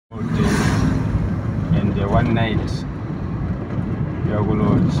and one night we are going to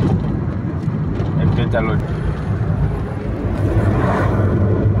lodge a better lodge.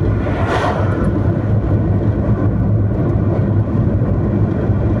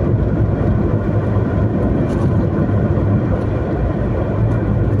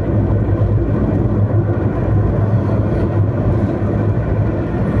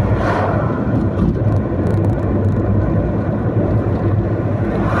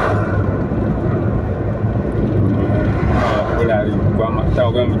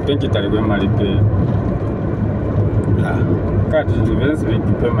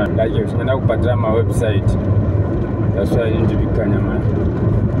 My website. That's why I need to be Kanyama.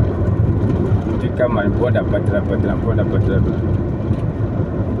 To come and border patla.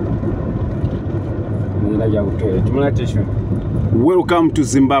 Welcome to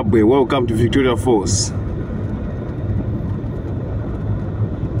Zimbabwe. Welcome to Victoria Falls.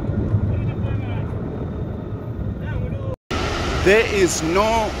 There is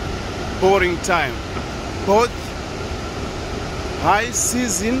no boring time. Both high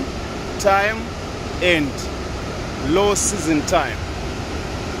season time and low season time,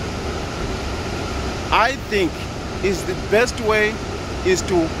 I think, is the best way is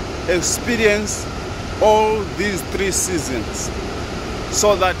to experience all these 3 seasons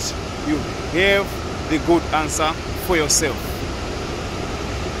so that you have the good answer for yourself.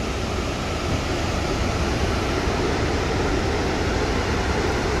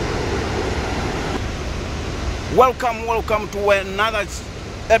 Welcome to another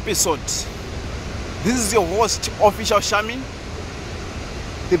episode. This is your host, Official Shamin,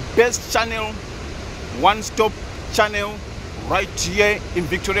 the best channel, one-stop channel right here in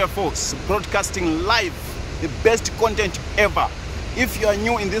Victoria Falls, broadcasting live the best content ever. If you are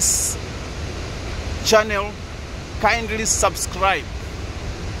new in this channel, kindly subscribe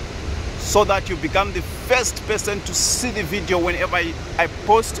so that you become the first person to see the video whenever I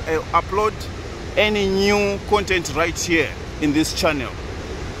post or upload any new content right here in this channel.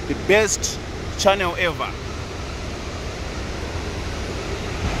 The best channel ever.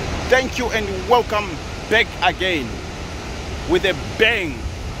 Thank you and welcome back again with a bang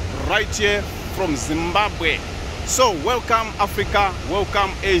right here from Zimbabwe. So welcome Africa,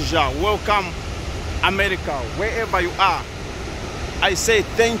 welcome Asia, welcome America, wherever you are. I say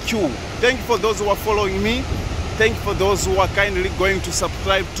thank you. Thank you for those who are following me. Thank you for those who are kindly going to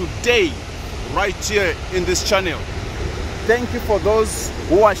subscribe today right here in this channel. Thank you for those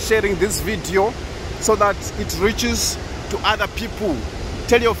who are sharing this video so that it reaches to other people.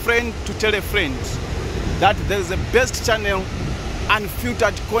 Tell your friend to tell a friend that there is a best channel,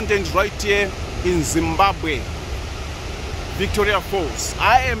 unfiltered content right here in Zimbabwe, Victoria Falls.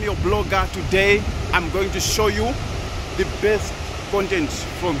 I am your blogger. Today I'm going to show you the best content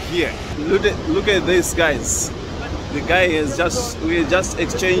from here. Look at this, guys. The guy we just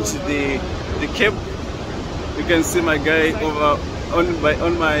exchanged the cape. You can see my guy over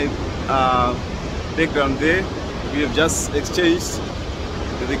on my background there. We have just exchanged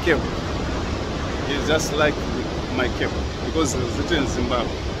the cape. He just like my cape because it was written in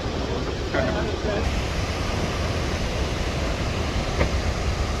Zimbabwe.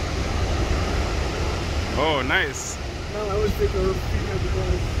 Oh, nice. Now I will take a picture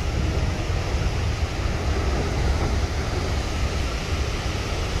because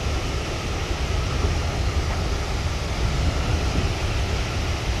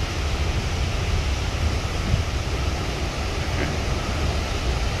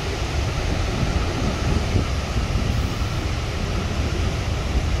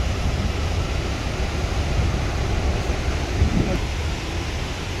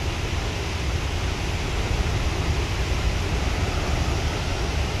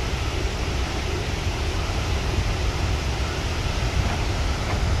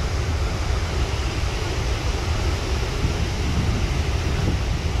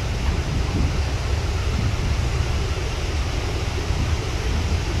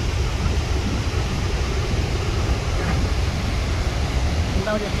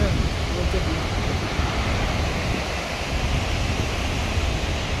now your turn.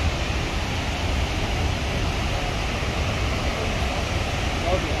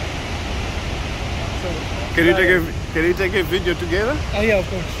 Can you take a video together? Oh yeah, of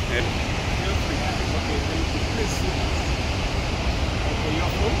course. Yeah.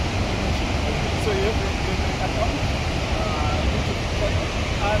 So you have your account?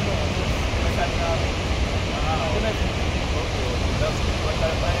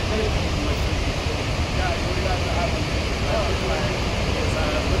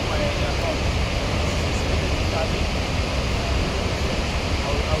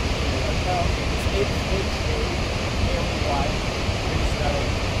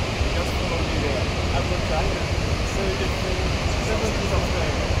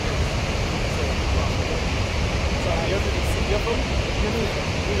 Indonesia.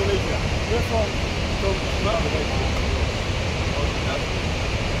 Indonesia. We're from Zimbabwe.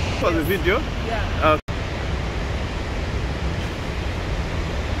 For the video? Yeah.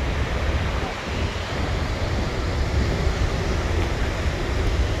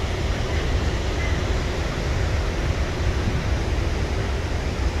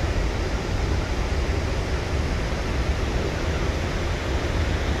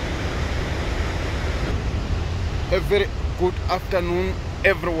 A very good afternoon,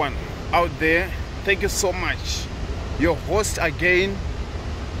 everyone out there. Thank you so much. Your host again,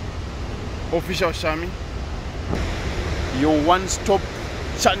 Official Shami, your one-stop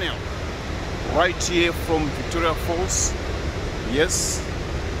channel right here from Victoria Falls. Yes,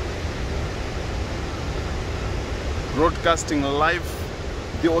 broadcasting live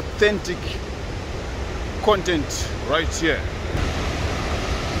the authentic content right here.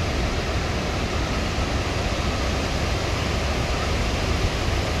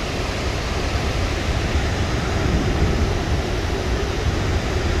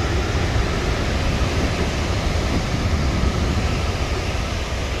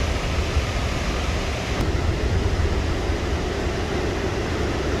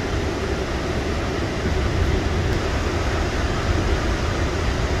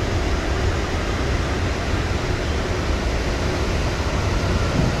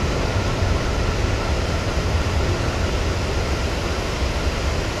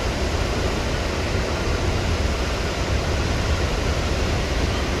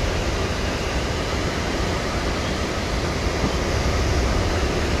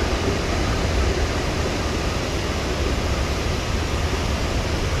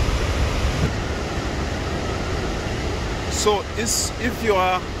 So it's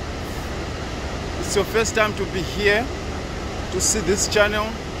your first time to be here to see this channel,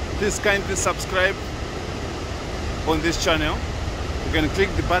 please kindly subscribe on this channel. You can click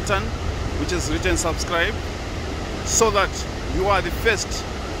the button which is written subscribe so that you are the first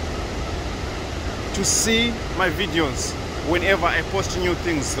to see my videos whenever I post new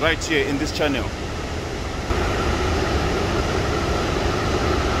things right here in this channel.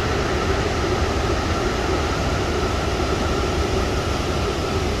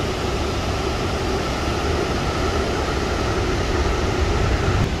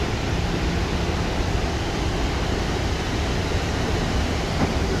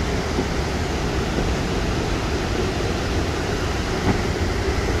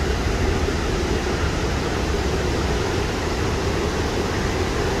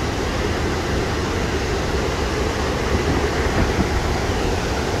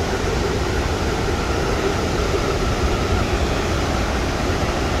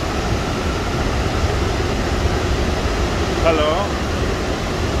 Hello. All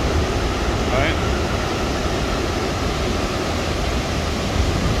right.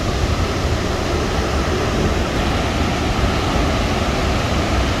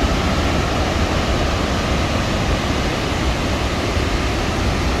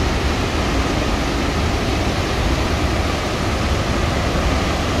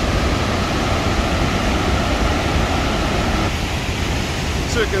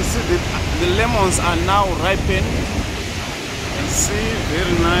 So you can see the lemons are now ripened. See,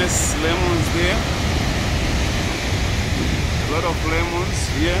 very nice lemons there. A lot of lemons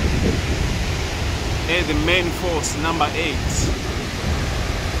here. And the main falls, number 8.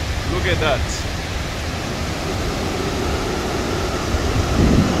 Look at that.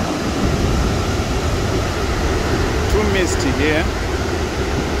 Too misty here.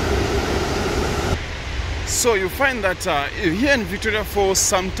 So you find that here in Victoria Falls,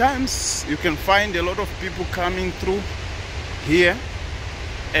 sometimes you can find a lot of people coming through here,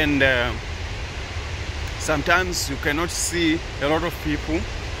 and sometimes you cannot see a lot of people.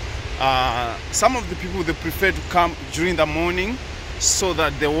 Some of the people, they prefer to come during the morning so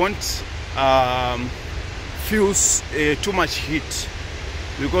that they won't feel too much heat,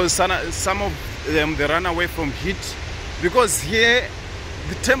 because some of them, they run away from heat because here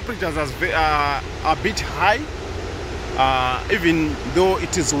the temperatures are a bit high, even though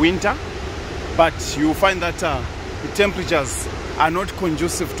it is winter, but you find that the temperatures are not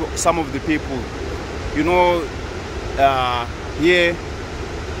conducive to some of the people. You know, here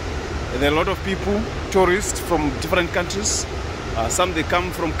there are a lot of people, tourists from different countries. Some they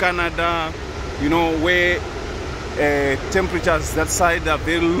come from Canada, you know, where temperatures that side are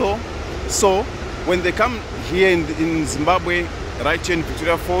very low. So when they come here in Zimbabwe, right here in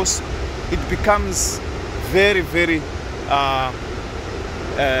Victoria Falls, it becomes very, very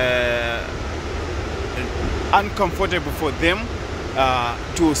uncomfortable for them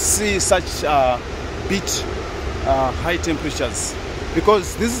to see such high temperatures.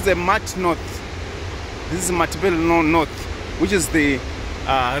 because this is a Mat North. This is Matabele North, which is the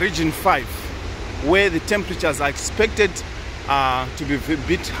region 5, where the temperatures are expected to be a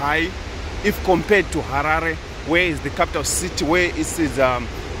bit high if compared to Harare, where is the capital city, where it is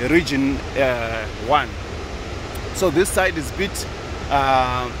region 1. So this side is a bit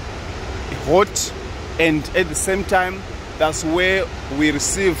hot, and at the same time that's where we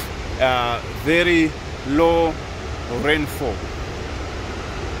receive very low rainfall.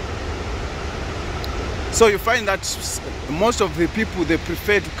 So you find that most of the people, they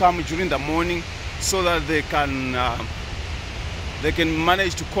prefer to come during the morning so that they can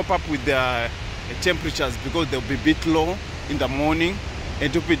manage to cope up with the temperatures, because they'll be a bit low in the morning,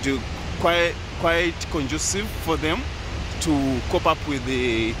 and it will be quite conducive for them to cope up with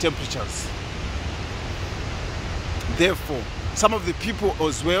the temperatures. Therefore, some of the people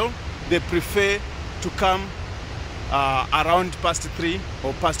as well, they prefer to come around past 3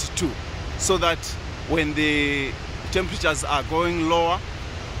 or past 2, so that when the temperatures are going lower,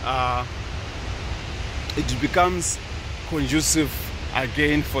 it becomes conducive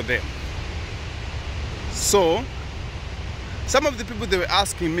again for them. So some of the people, they were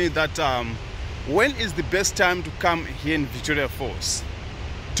asking me that when is the best time to come here in Victoria Falls?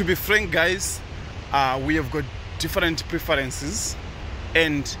 To be frank, guys, we have got different preferences,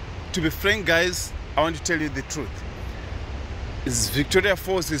 and to be frank, guys, I want to tell you the truth. Victoria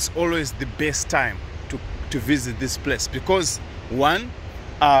Falls is always the best time to visit this place, because one,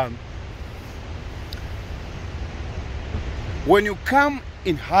 when you come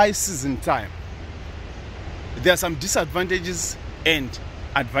in high season time, there are some disadvantages and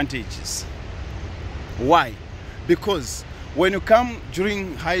advantages. Why? Because when you come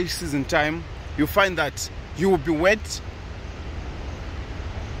during high season time, you find that you will be wet.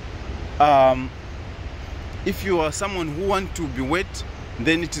 If you are someone who wants to be wet,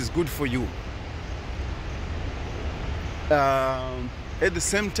 then it is good for you. At the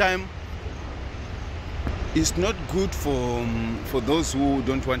same time, it's not good for those who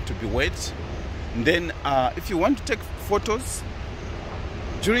don't want to be wet. And then if you want to take photos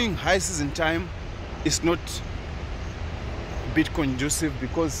during high season time, it's not a bit conducive,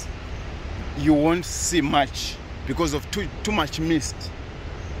 because you won't see much because of too much mist.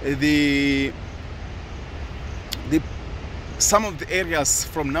 Some of the areas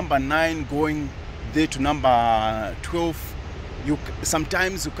from number 9 going there to number 12,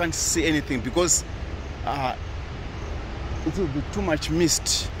 sometimes you can't see anything, because it will be too much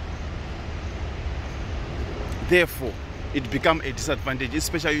mist. Therefore, it becomes a disadvantage,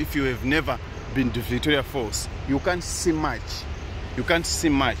 especially if you have never been to Victoria Falls. You can't see much. You can't see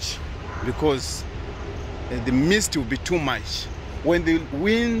much because the mist will be too much. When the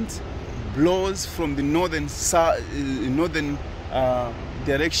wind blows from the northern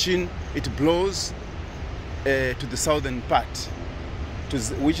direction, it blows to the southern part,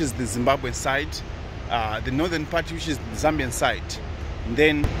 which is the Zimbabwean side, the northern part, which is the Zambian side.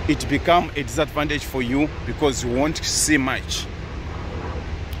 Then it becomes a disadvantage for you, because you won't see much.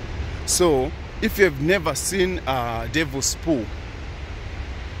 So if you have never seen Devil's Pool,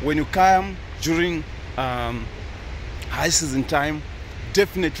 when you come during high season time,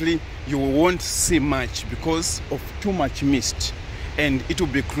 definitely you won't see much because of too much mist, and it will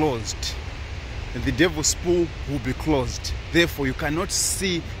be closed. The Devil's Pool will be closed. Therefore, you cannot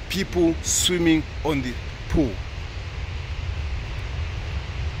see people swimming on the pool.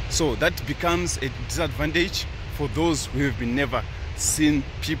 So that becomes a disadvantage for those who have never seen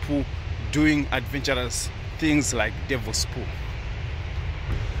people doing adventurous things like Devil's Pool.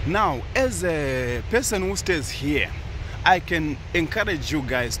 Now, as a person who stays here, I can encourage you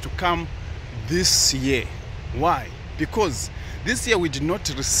guys to come this year. Why? Because this year we did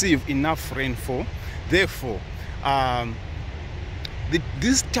not receive enough rainfall. Therefore,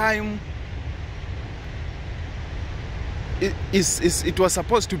 this time it was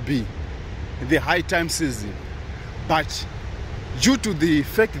supposed to be the high time season, but due to the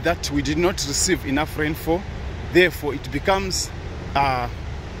fact that we did not receive enough rainfall, therefore it becomes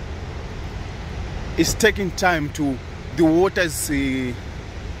it's taking time to, the water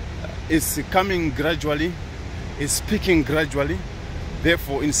is coming gradually, is peaking gradually.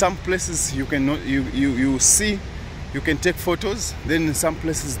 Therefore, in some places you cannot, you see, you can take photos. Then in some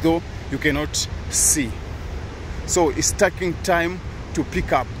places though you cannot see. So it's taking time to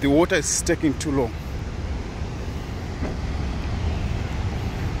pick up. The water is taking too long.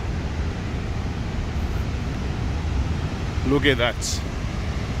 Look at that.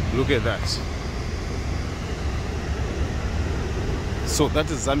 Look at that. So that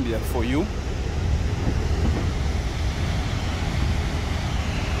is Zambia for you.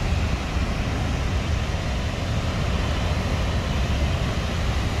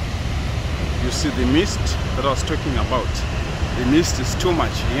 see the mist that I was talking about. The mist is too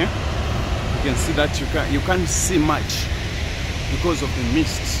much here. You can see that you can't see much because of the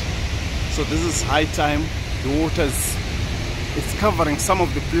mist. So this is high time. The water's it's covering some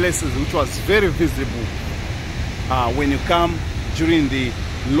of the places which was very visible when you come during the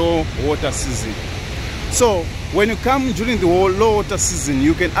low water season. So when you come during the low water season,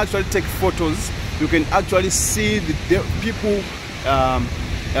 you can actually take photos. You can actually see the people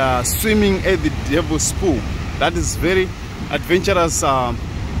swimming at the Devil's Pool. That is very adventurous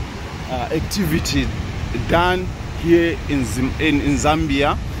activity done here in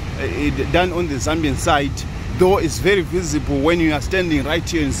Zambia, done on the Zambian side, though it's very visible when you are standing right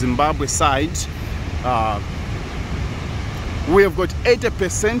here in Zimbabwe side. We have got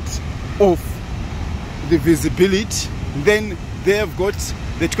 80% of the visibility, then they have got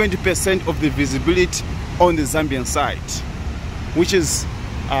the 20% of the visibility on the Zambian side, which is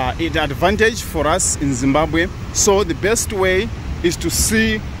an advantage for us in Zimbabwe. So the best way is to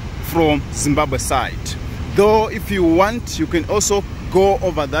see from Zimbabwe side. Though if you want, you can also go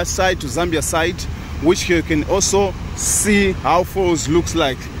over that side to Zambia side, which you can also see how falls looks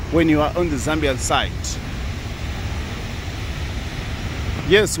like when you are on the Zambian side.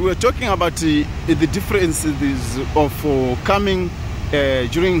 Yes, we are talking about the differences of coming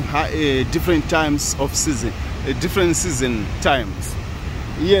during different times of season, different season times.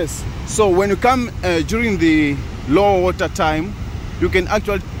 Yes, so when you come during the low water time, you can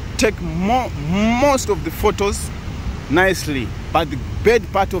actually take most of the photos nicely. But the bad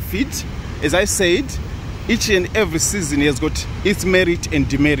part of it, as I said, each and every season has got its merit and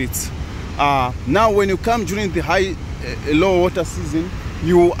demerits. Now when you come during the low water season,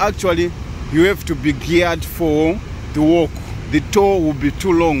 you have to be geared for the walk. The tour will be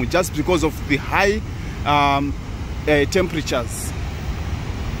too long just because of the high temperatures.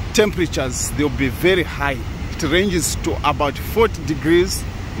 They'll be very high. It ranges to about 40 degrees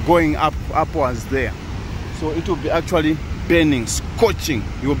going upwards there. So it will be actually burning, scorching.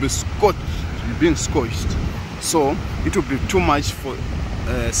 You will be scorched, being scorched. So it will be too much for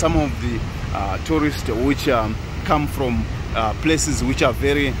some of the tourists which come from places which are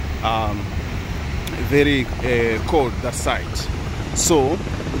very cold that side. So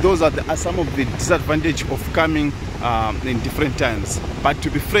those are some of the disadvantages of coming in different times. But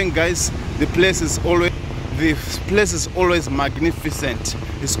to be frank, guys, the place is always magnificent.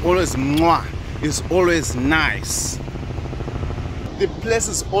 It's always mwah. It's always nice. The place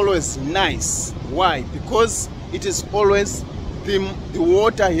is always nice. Why? Because it is always the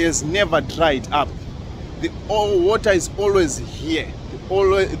water has never dried up. The water is always here. The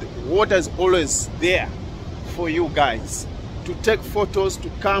water is always there for you guys to take photos, to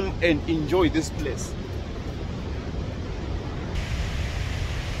come and enjoy this place.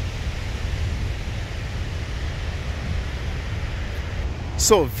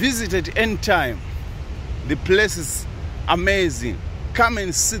 So visit at any time. The place is amazing. Come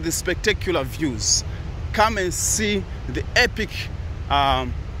and see the spectacular views. Come and see the epic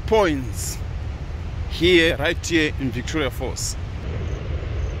points here, right here in Victoria Falls.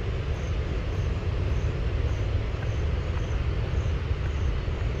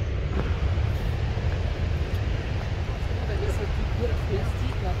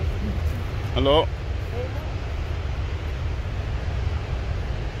 Hello.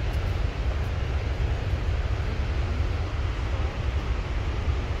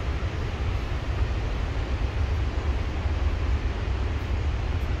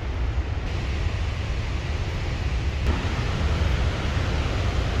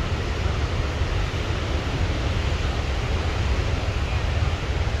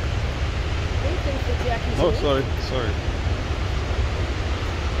 Oh, sorry.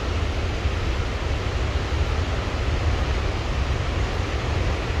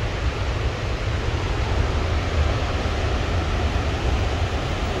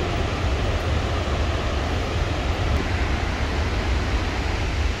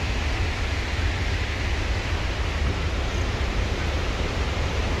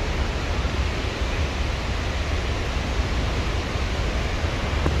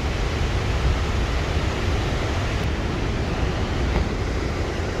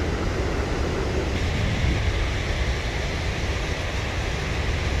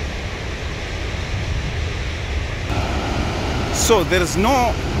 So there is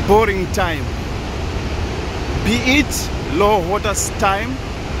no boring time, be it low water time,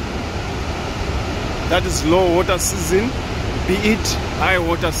 that is low water season, be it high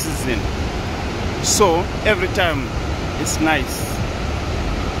water season. So every time it's nice.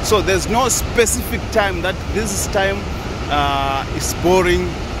 So there's no specific time that this time is boring,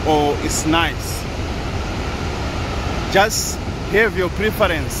 or it's nice. Just have your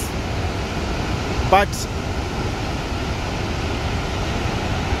preference. But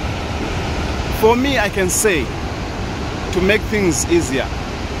for me, I can say, to make things easier,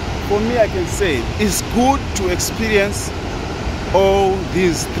 for me, I can say it's good to experience all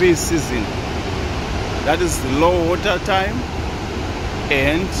these 3 seasons. That is low water time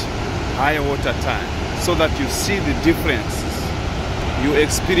and high water time, so that you see the differences. You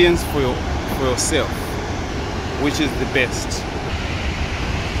experience for yourself, which is the best.